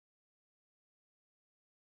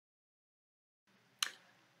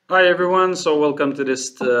Hi everyone, so welcome to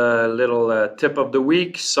this little tip of the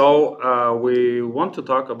week. So we want to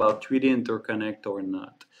talk about 3D interconnect or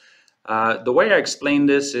not. The way I explain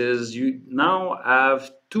this is you now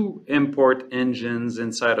have two import engines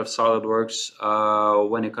inside of SolidWorks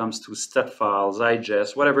when it comes to step files,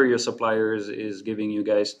 IGES, whatever your supplier is giving you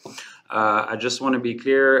guys. I just want to be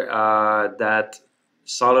clear that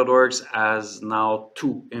SolidWorks has now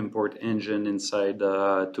two import engine inside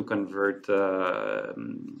to convert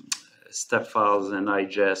step files and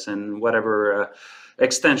IGES and whatever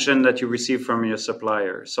extension that you receive from your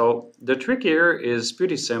supplier. So the trick here is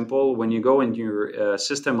pretty simple. When you go in your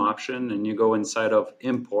system option and you go inside of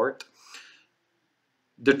import,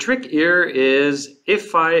 the trick here is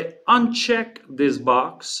if I uncheck this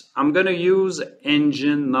box, I'm going to use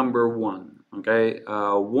engine number one. Okay,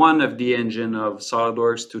 one of the engine of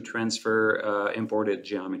SolidWorks to transfer imported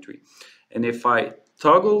geometry. And if I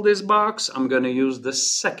toggle this box, I'm going to use the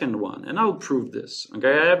second one, and I'll prove this.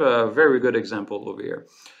 Okay, I have a very good example over here.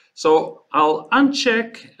 So I'll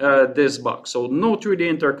uncheck this box, so no 3D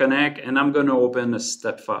interconnect, and I'm going to open a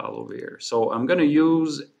step file over here. So I'm going to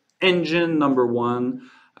use engine number one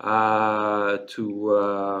to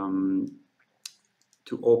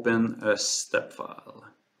open a step file.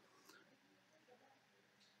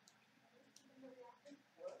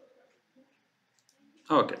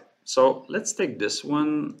 Okay, so let's take this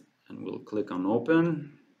one and we'll click on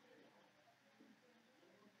open.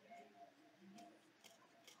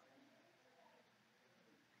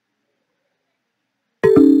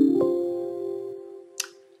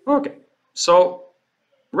 Okay, so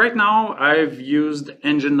right now I've used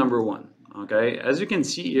engine number one. Okay, as you can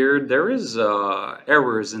see here, there is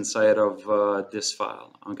errors inside of this file.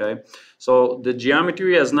 Okay, so the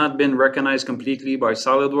geometry has not been recognized completely by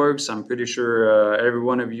SolidWorks. I'm pretty sure every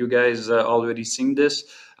one of you guys already seen this.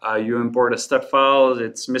 You import a step file,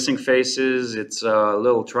 it's missing faces, it's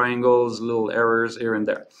little triangles, little errors here and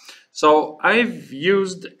there. So I've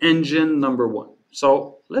used engine number one.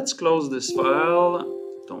 So let's close this file.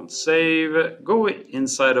 Don't save. Go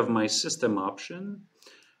inside of my system option.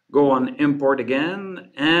 Go on import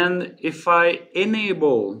again, and if I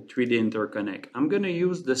enable 3D interconnect, I'm going to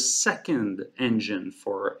use the second engine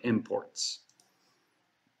for imports.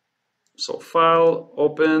 So file,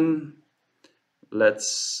 open,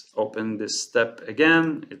 let's open this step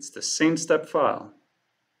again. It's the same step file.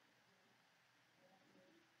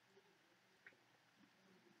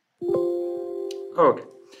 Okay,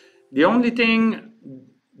 the only thing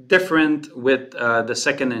different with the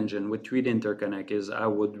second engine with 3D interconnect is I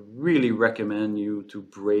would really recommend you to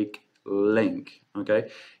break link. Okay,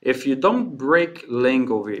 if you don't break link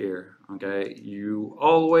over here, okay, you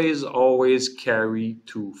always carry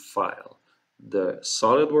two files, the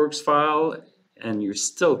SolidWorks file, and you're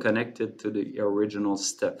still connected to the original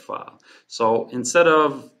step file. So instead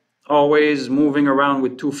of always moving around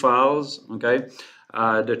with two files, okay,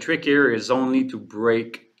 the trick here is only to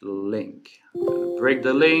break link. Break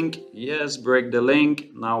the link, yes, break the link.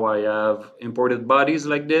 Now I have imported bodies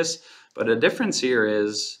like this, but the difference here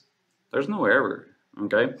is there's no error.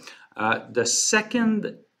 Okay, the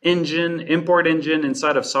second engine, import engine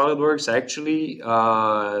inside of SolidWorks actually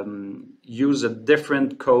use a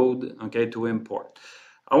different code, okay, to import.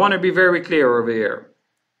 I want to be very clear over here.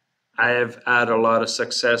 I have had a lot of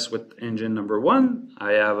success with engine number one.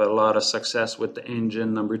 I have a lot of success with the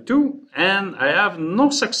engine number two, and I have no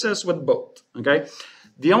success with both. Okay,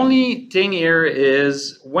 the only thing here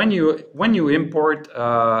is when you import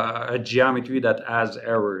a geometry that has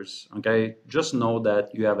errors. Okay, just know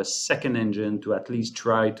that you have a second engine to at least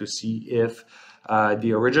try to see if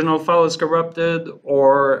the original file is corrupted,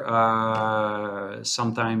 or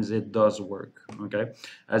sometimes it does work. Okay,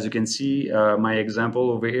 as you can see, my example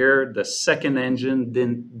over here, the second engine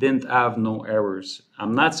didn't have no errors.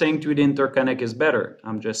 I'm not saying 3D interconnect is better.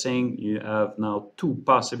 I'm just saying you have now two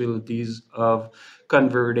possibilities of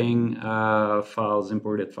converting files,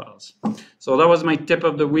 imported files. So that was my tip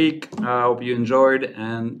of the week. I hope you enjoyed,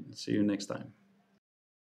 and see you next time.